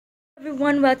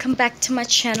everyone, welcome back to my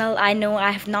channel. I know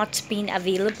I have not been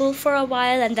available for a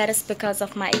while, and that is because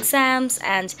of my exams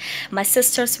and my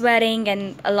sister's wedding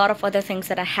and a lot of other things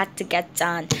that I had to get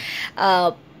done.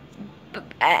 Uh,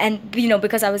 and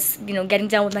because I was getting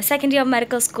done with my second year of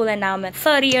medical school, and now I'm at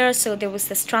third year, so there was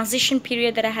this transition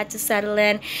period that I had to settle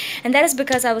in, and that is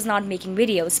because I was not making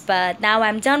videos. But now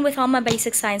I'm done with all my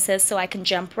basic sciences, so I can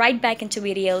jump right back into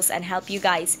videos and help you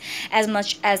guys as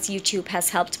much as YouTube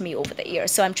has helped me over the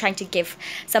years. So I'm trying to give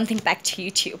something back to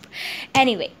YouTube.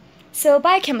 Anyway, so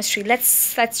biochemistry,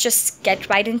 let's just get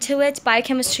right into it.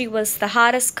 Biochemistry was the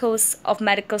hardest course of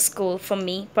medical school for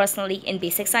me personally in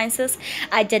basic sciences.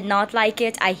 I did not like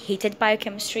it. I hated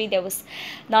biochemistry. There was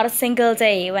not a single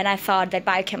day when I thought that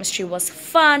biochemistry was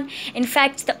fun. In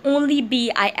fact, the only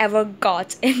B I ever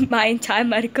got in my entire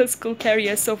medical school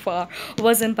career so far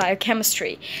was in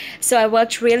biochemistry. So I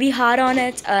worked really hard on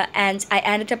it, and I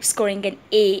ended up scoring an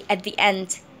A at the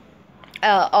end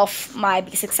of my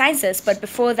basic sciences. But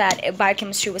before that,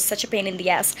 biochemistry was such a pain in the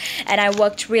ass, and I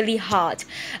worked really hard,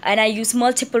 and I used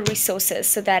multiple resources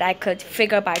so that I could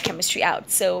figure biochemistry out.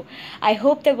 So I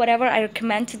hope that whatever I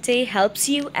recommend today helps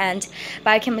you, and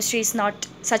biochemistry is not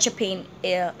such a pain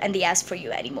in the ass for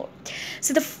you anymore.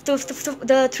 So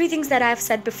the three things that I've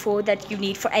said before that you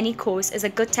need for any course is a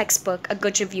good textbook, a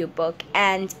good review book,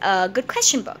 and a good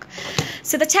question book.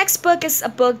 So the textbook is a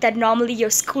book that normally your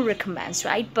school recommends,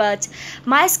 right? But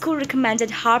my school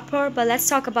recommended Harper, but let's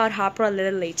talk about Harper a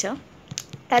little later.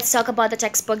 Let's talk about the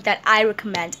textbook that I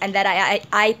recommend and that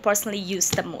I personally use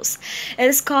the most. It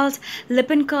is called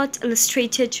Lippincott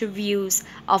Illustrated Reviews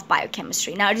of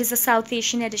Biochemistry. Now, it is a South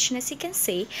Asian edition, as you can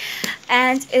see,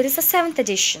 and it is a 7th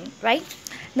edition, right?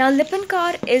 Now,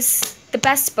 Lippincott is the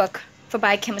best book for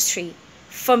biochemistry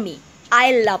for me.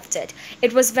 I loved it.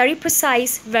 It was very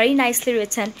precise, very nicely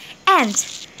written,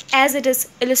 and as it is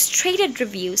illustrated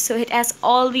review, so it has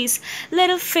all these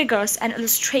little figures and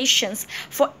illustrations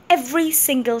for every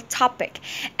single topic.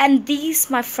 And these,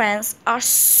 my friends, are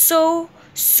so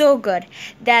good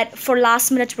that for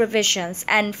last minute revisions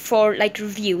and for like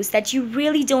reviews, that you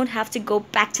really don't have to go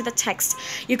back to the text.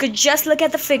 You could just look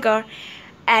at the figure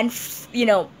and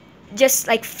just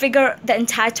like figure the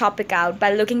entire topic out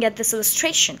by looking at this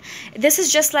illustration. This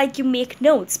is just like you make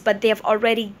notes, but they have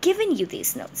already given you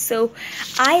these notes. So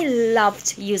I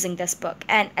loved using this book,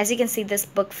 and as you can see, this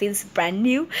book feels brand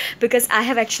new because I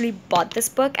have actually bought this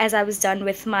book as I was done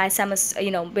with my semester,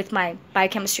 with my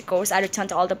biochemistry course. I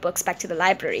returned all the books back to the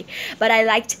library, but I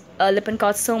liked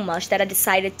Lippincott so much that I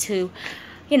decided to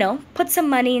put some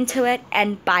money into it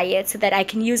and buy it so that I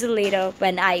can use it later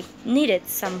when I need it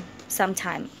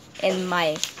sometime in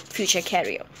my future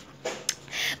career.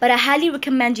 But I highly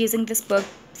recommend using this book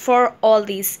for all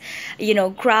these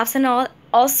graphs and all.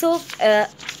 Also,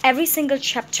 every single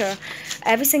chapter,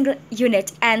 every single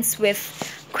unit ends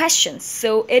with questions,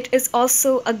 so it is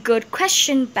also a good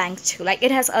question bank too. Like,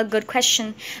 it has a good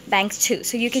question bank too,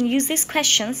 so you can use these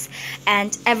questions,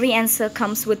 and every answer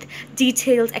comes with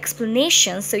detailed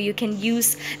explanations, so you can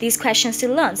use these questions to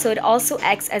learn. So it also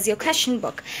acts as your question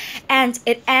book, and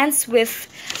it ends with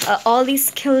all these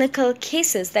clinical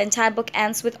cases. The entire book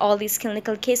ends with all these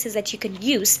clinical cases that you can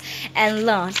use and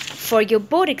learn for your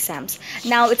board exams.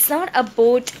 Now, it's not a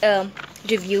board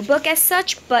review book as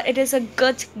such, but it is a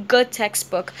good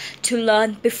textbook to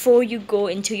learn before you go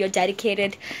into your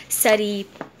dedicated study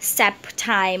step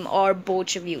time or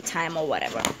board review time or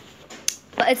whatever.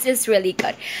 But it's just really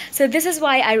good. So this is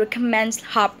why I recommend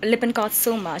Lippincott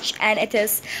so much, and it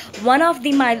is one of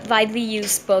the widely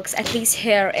used books, at least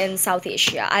here in South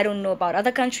Asia. I don't know about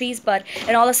other countries, but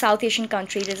in all the South Asian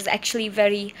countries, it is actually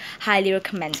very highly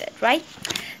recommended, right?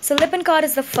 So Lippincott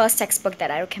is the first textbook that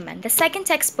I recommend. The second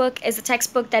textbook is a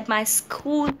textbook that my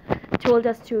school told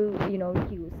us to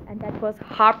use, and that was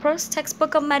Harper's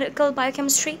textbook of medical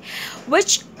biochemistry,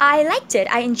 which I liked it.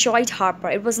 I enjoyed Harper.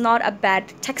 It was not a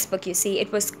bad textbook, you see.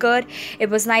 It was good, it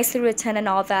was nicely written and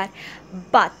all that.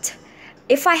 But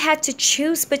if I had to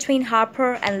choose between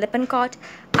Harper and Lippincott,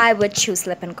 I would choose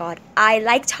Lippincott. I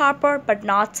liked Harper, but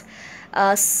not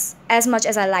as much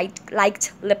as I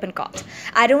liked Lippincott.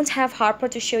 I don't have Harper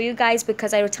to show you guys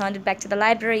because I returned it back to the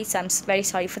library, so I'm very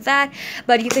sorry for that.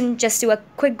 But you can just do a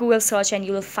quick Google search and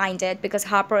you will find it, because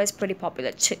Harper is pretty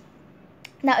popular too.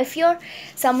 Now, if you're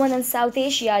someone in South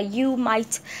Asia, you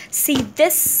might see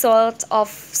this sort of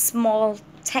small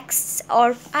texts,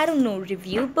 or I don't know,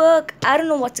 review book, I don't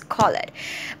know what to call it,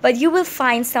 but you will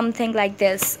find something like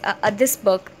this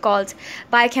book called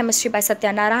Biochemistry by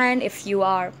Satyanarayan if you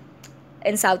are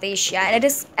in South Asia, and it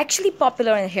is actually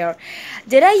popular in here.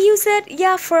 Did I use it?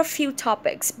 Yeah, for a few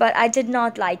topics, but I did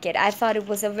not like it. I thought it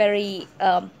was a very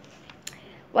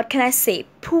what can I say,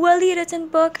 poorly written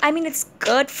book. I mean, it's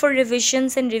good for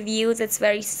revisions and reviews. It's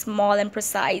very small and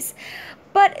precise,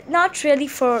 but not really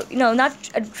for, not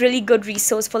a really good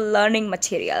resource for learning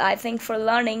material. I think for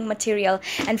learning material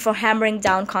and for hammering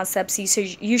down concepts,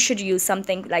 you should use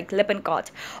something like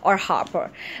Lippincott or Harper.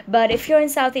 But if you're in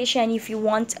South Asia and if you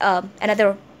want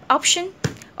another option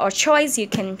or choice, you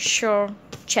can sure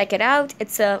check it out.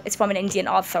 It's from an Indian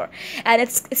author, and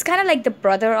it's kind of like the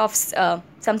brother of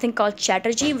something called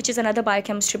Chatterjee, which is another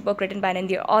biochemistry book written by an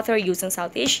Indian author used in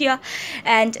South Asia.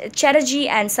 And Chatterjee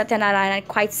and Satyanarayan are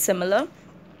quite similar.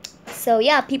 So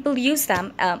yeah, people use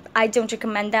them. I don't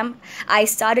recommend them. I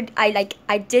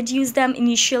did use them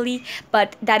initially,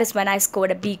 but that is when I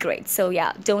scored a B grade. So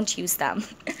yeah, don't use them.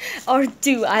 Or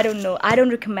do, I don't know, I don't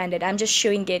recommend it. I'm just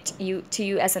showing it to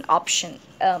you as an option.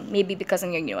 Maybe because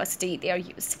in your university they are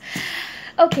used.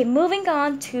 Okay, moving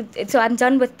on to, so I'm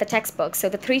done with the textbooks. So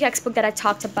the three textbooks that I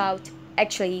talked about,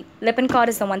 actually Lippincott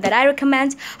is the one that I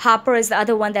recommend. Harper is the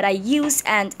other one that I use,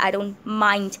 and I don't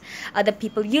mind other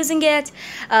people using it.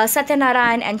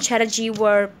 Satyanarayan and Chatterjee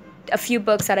were a few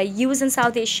books that I use in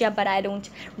South Asia, but I don't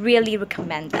really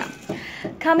recommend them.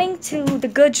 Coming to the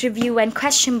good review and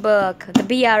question book, the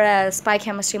BRS,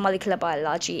 Biochemistry, Molecular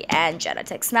Biology, and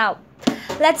Genetics. Now,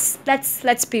 let's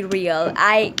be real.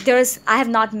 I have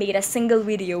not made a single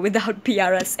video without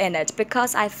BRS in it,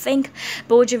 because I think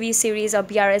board review series or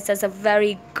BRS does a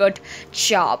very good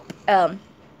job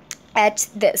at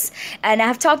this. And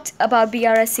I've talked about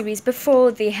BRS series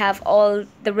before. They have all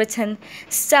the written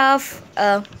stuff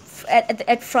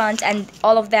at front, and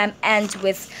all of them end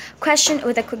with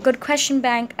a good question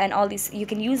bank, and all these, you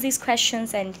can use these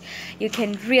questions and you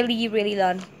can really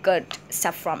learn good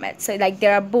stuff from it. So like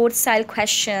there are board style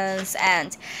questions,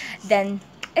 and then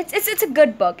it's a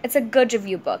good book. It's a good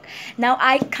review book. Now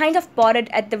I kind of bought it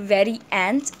at the very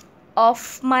end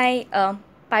of my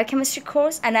biochemistry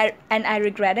course, and I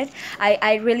regret it.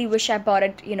 I really wish I bought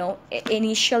it,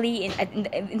 initially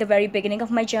in the very beginning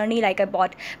of my journey, like I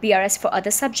bought BRS for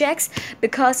other subjects,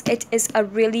 because it is a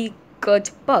really good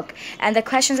book, and the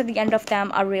questions at the end of them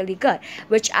are really good,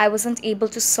 which I wasn't able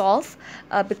to solve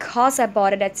because I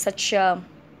bought it at such a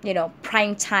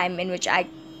prime time in which I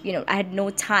had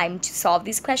no time to solve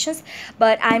these questions.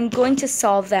 But I'm going to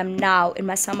solve them now in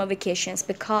my summer vacations,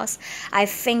 because I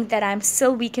think that I'm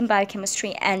still weak in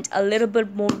biochemistry, and a little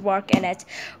bit more work in it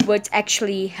would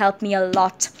actually help me a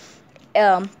lot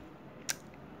in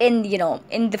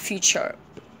the future,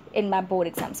 in my board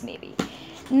exams maybe.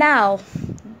 Now,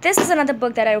 this is another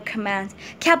book that I recommend,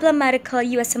 Kaplan Medical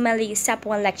USMLE Step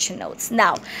 1 Lecture Notes.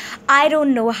 Now, I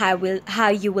don't know how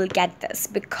you will get this,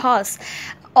 because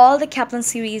all the Kaplan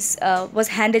series was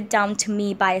handed down to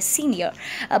me by a senior,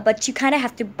 but you kind of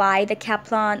have to buy the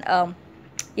Kaplan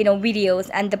videos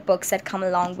and the books that come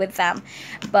along with them.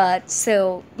 But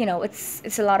so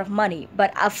it's a lot of money,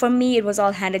 but for me it was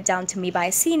all handed down to me by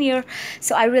a senior,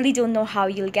 so I really don't know how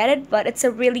you'll get it. But it's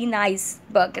a really nice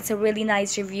book. It's a really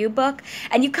nice review book,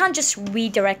 and you can't just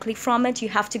read directly from it. You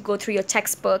have to go through your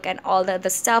textbook and all the other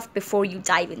stuff before you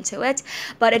dive into it.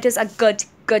 But it is a good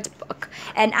book,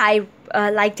 and I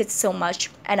liked it so much,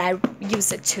 and I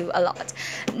use it too a lot.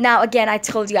 Now again, I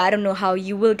told you I don't know how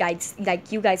you guys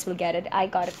will get it. I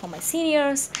got it from my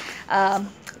seniors.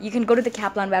 You can go to the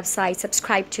Kaplan website,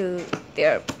 subscribe to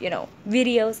their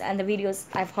videos, and the videos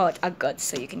I've heard are good,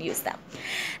 so you can use them.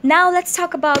 Now let's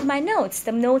talk about my notes,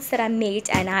 the notes that I made,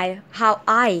 and how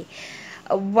I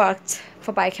worked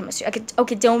for biochemistry.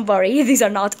 Okay, don't worry, these are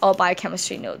not all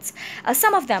biochemistry notes.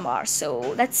 Some of them are. So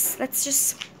let's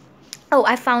just. Oh,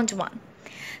 I found one.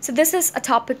 So this is a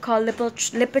topic called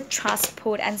lipid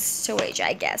transport and storage,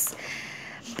 I guess.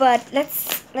 But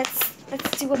let's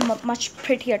do a much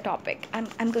prettier topic.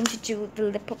 I'm going to do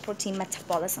the lipoprotein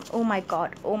metabolism. Oh my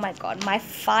god, my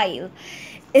file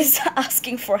is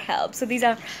asking for help. So these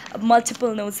are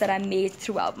multiple notes that I made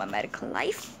throughout my medical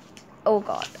life. Oh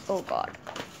god.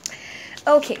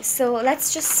 Okay, so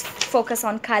let's just focus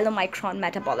on chylomicron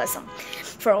metabolism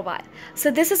for a while.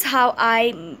 So this is how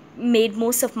I made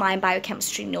most of my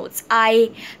biochemistry notes.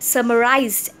 I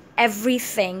summarized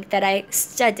everything that I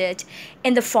studied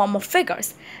in the form of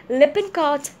figures.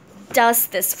 Lippincott does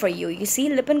this for you. You see,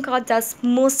 Lippincott does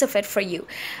most of it for you.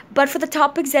 But for the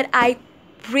topics that I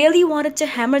really wanted to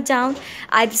hammer down,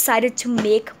 I decided to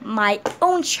make my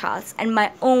own charts and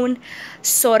my own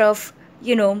sort of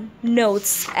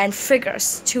notes and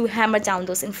figures to hammer down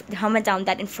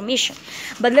that information.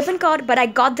 But I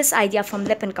got this idea from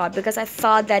Lippincott because I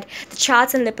thought that the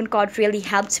charts in Lippincott really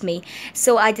helped me.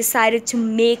 So I decided to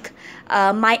make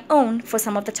my own for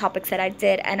some of the topics that I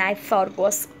did, and I thought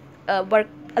were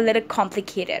a little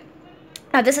complicated.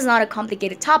 Now, this is not a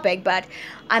complicated topic, but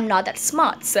I'm not that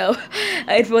smart, so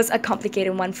it was a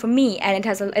complicated one for me, and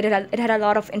it had a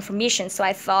lot of information. So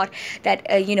I thought that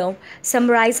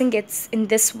summarizing it in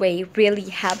this way really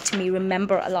helped me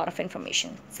remember a lot of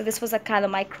information. So this was a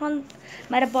chylomicron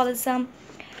metabolism.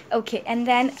 Okay, and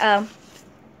then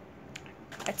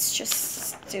let's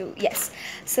just do, yes,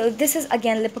 so this is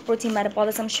again lipoprotein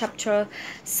metabolism chapter.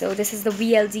 So this is the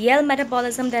VLDL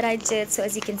metabolism that I did. So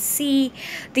as you can see,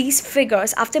 these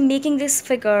figures, after making this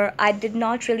figure, I did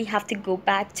not really have to go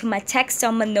back to my text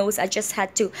or my notes. I just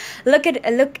had to look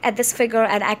at this figure,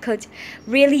 and I could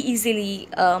really easily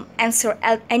answer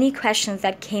any questions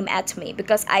that came at me,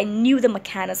 because I knew the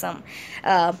mechanism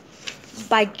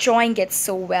by drawing it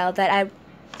so well that I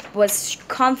was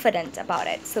confident about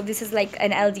it. So this is like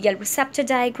an LDL receptor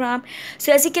diagram.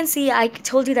 So as you can see, I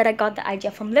told you that I got the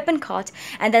idea from Lippincott,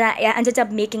 and then I ended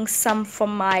up making some for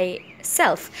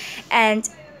myself. And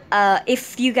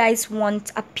if you guys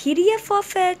want a PDF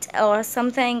of it or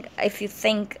something, if you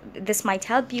think this might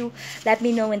help you, let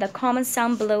me know in the comments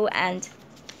down below, and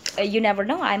you never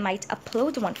know, I might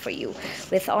upload one for you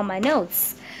with all my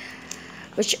notes,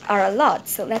 which are a lot.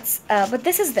 So let's but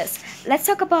let's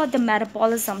talk about the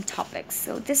metabolism topics.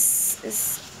 So this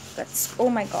is, oh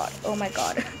my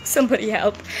god somebody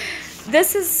help.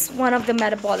 This is one of the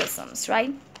metabolisms,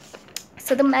 right?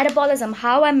 So the metabolism,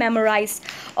 how I memorized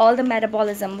all the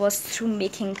metabolism was through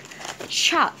making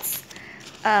charts.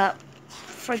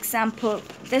 For example,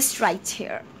 this right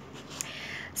here.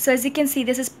 So as you can see,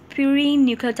 this is purine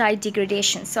nucleotide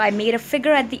degradation. So I made a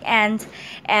figure at the end,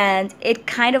 and it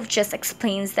kind of just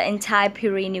explains the entire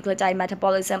purine nucleotide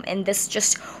metabolism in this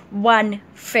just one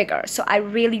figure. So I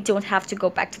really don't have to go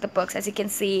back to the books. As you can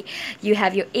see, you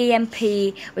have your AMP,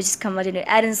 which is converted into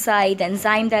adenosine, the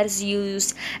enzyme that is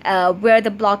used, where the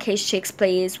blockage takes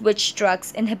place, which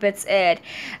drugs inhibits it,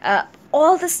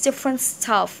 all this different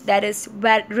stuff that is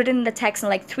written in the text in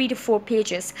like 3 to 4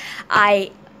 pages.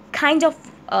 I kind of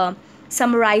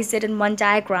summarized it in one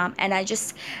diagram, and I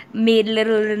just made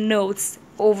little notes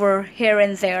over here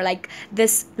and there, like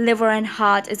this liver and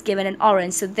heart is given in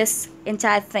orange, so this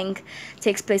entire thing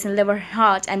takes place in liver and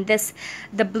heart, and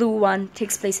the blue one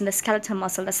takes place in the skeletal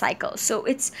muscle, the cycle. So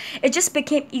it just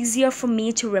became easier for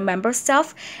me to remember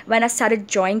stuff when I started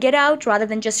drawing it out, rather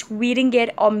than just reading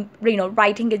it or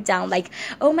writing it down, like,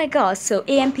 oh my gosh, so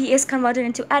AMP is converted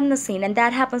into adenosine, and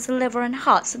that happens in liver and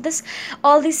heart. So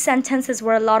all these sentences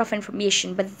were a lot of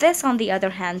information, but this, on the other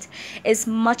hand, is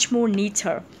much more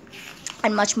neater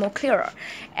and much more clearer.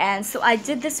 And so I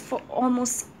did this for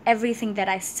almost everything that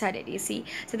I studied, you see.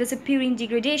 So there's a purine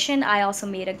degradation. I also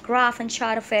made a graph and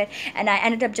chart of it, and I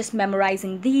ended up just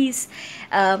memorizing these,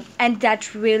 and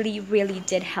that really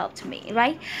did help me,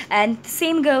 right? And the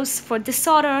same goes for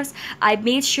disorders. I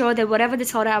made sure that whatever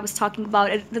disorder I was talking about,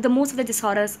 the most of the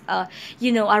disorders are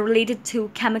related to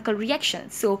chemical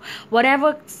reactions. So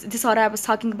whatever disorder I was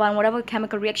talking about and whatever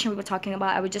chemical reaction we were talking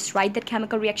about, I would just write that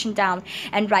chemical reaction down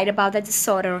and write about that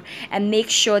disorder, and make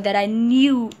sure that I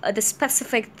knew the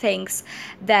specific things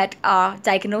that are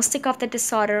diagnostic of the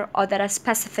disorder or that are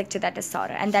specific to that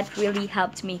disorder, and that really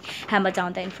helped me hammer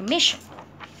down the information.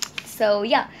 So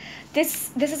yeah,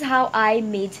 this is how I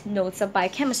made notes of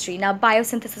biochemistry. Now,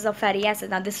 biosynthesis of fatty acids.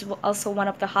 Now, this is also one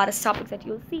of the hardest topics that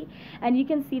you'll see, and you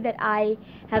can see that I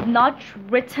have not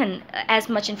written as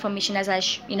much information as I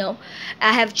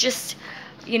have just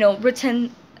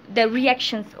written the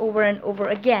reactions over and over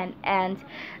again, and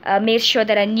made sure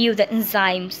that I knew the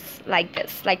enzymes like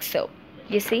this, like so,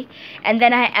 you see. And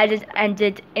then I added and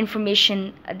did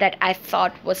information that I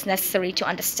thought was necessary to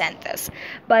understand this.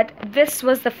 But this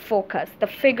was the focus. The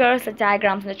figures, the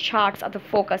diagrams, and the charts are the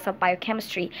focus of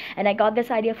biochemistry. And I got this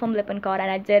idea from Lippincott,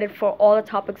 and I did it for all the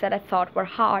topics that I thought were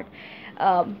hard.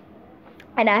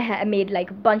 And I made like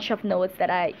a bunch of notes that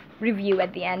I review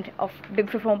at the end of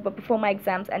before my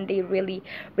exams, and they really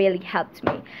helped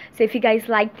me. So if you guys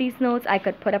like these notes, I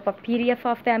could put up a PDF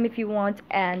of them if you want.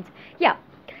 And yeah,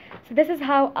 so this is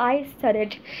how I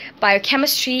studied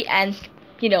biochemistry, and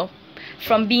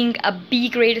from being a B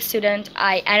grade student,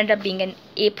 I ended up being an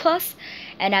A+,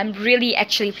 and I'm really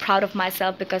actually proud of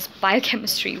myself, because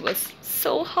biochemistry was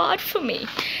so hard for me.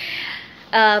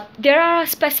 There are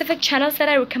specific channels that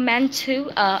I recommend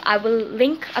too. I will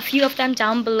link a few of them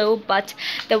down below, but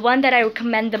the one that I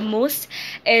recommend the most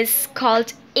is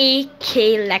called AK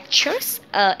Lectures.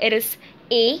 It is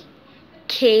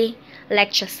AK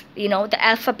Lectures, the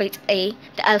alphabet A,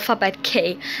 the alphabet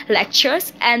K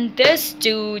Lectures, and this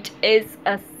dude is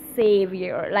a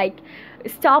savior. Like,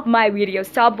 stop my video,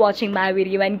 stop watching my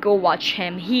video and go watch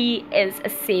him. He is a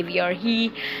savior.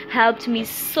 He helped me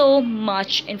so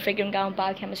much in figuring out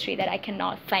biochemistry that I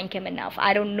cannot thank him enough.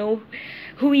 I don't know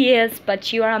who he is,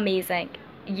 but you are amazing.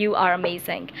 You are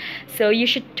amazing. So you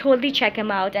should totally check him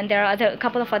out, and there are a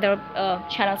couple of other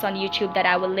channels on YouTube that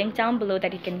I will link down below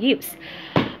that you can use.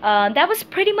 That was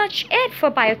pretty much it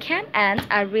for biochem, and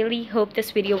I really hope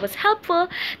this video was helpful.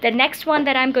 The next one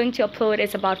that I'm going to upload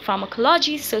is about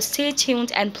pharmacology, so stay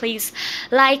tuned and please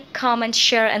like, comment,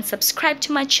 share and subscribe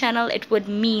to my channel. It would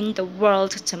mean the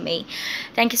world to me.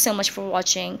 Thank you so much for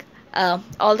watching.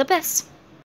 All the best.